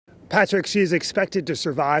Patrick, she is expected to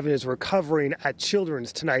survive and is recovering at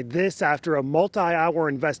Children's tonight. This after a multi-hour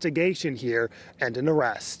investigation here and an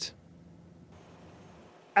arrest.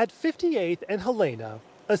 At 58th and Helena,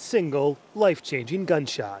 a single life-changing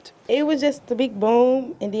gunshot. It was just a big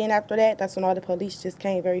boom, and then after that, that's when all the police just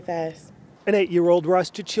came very fast. An 8-year-old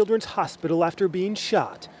rushed to Children's Hospital after being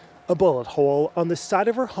shot. A bullet hole on the side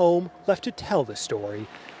of her home left to tell the story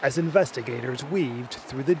as investigators weaved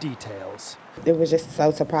through the details. It was just so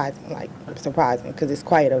surprising, because it's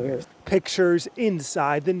quiet over here. Pictures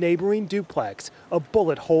inside the neighboring duplex, a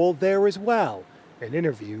bullet hole there as well, and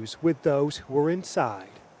interviews with those who were inside.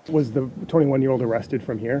 Was the 21-year-old arrested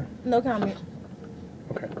from here? No comment.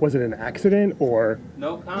 Okay. Was it an accident or?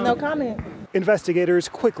 No comment. No comment. Investigators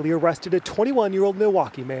quickly arrested a 21-year-old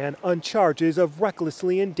Milwaukee man on charges of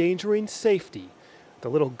recklessly endangering safety. The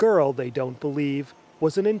little girl, they don't believe,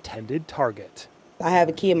 was an intended target. I have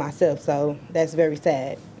a kid myself, so that's very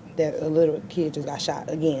sad that a little kid just got shot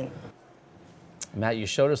again. Matt, you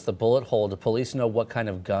showed us the bullet hole. Do police know what kind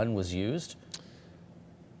of gun was used?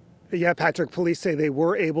 Yeah, Patrick, police say they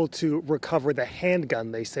were able to recover the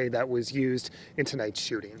handgun they say that was used in tonight's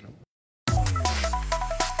shooting.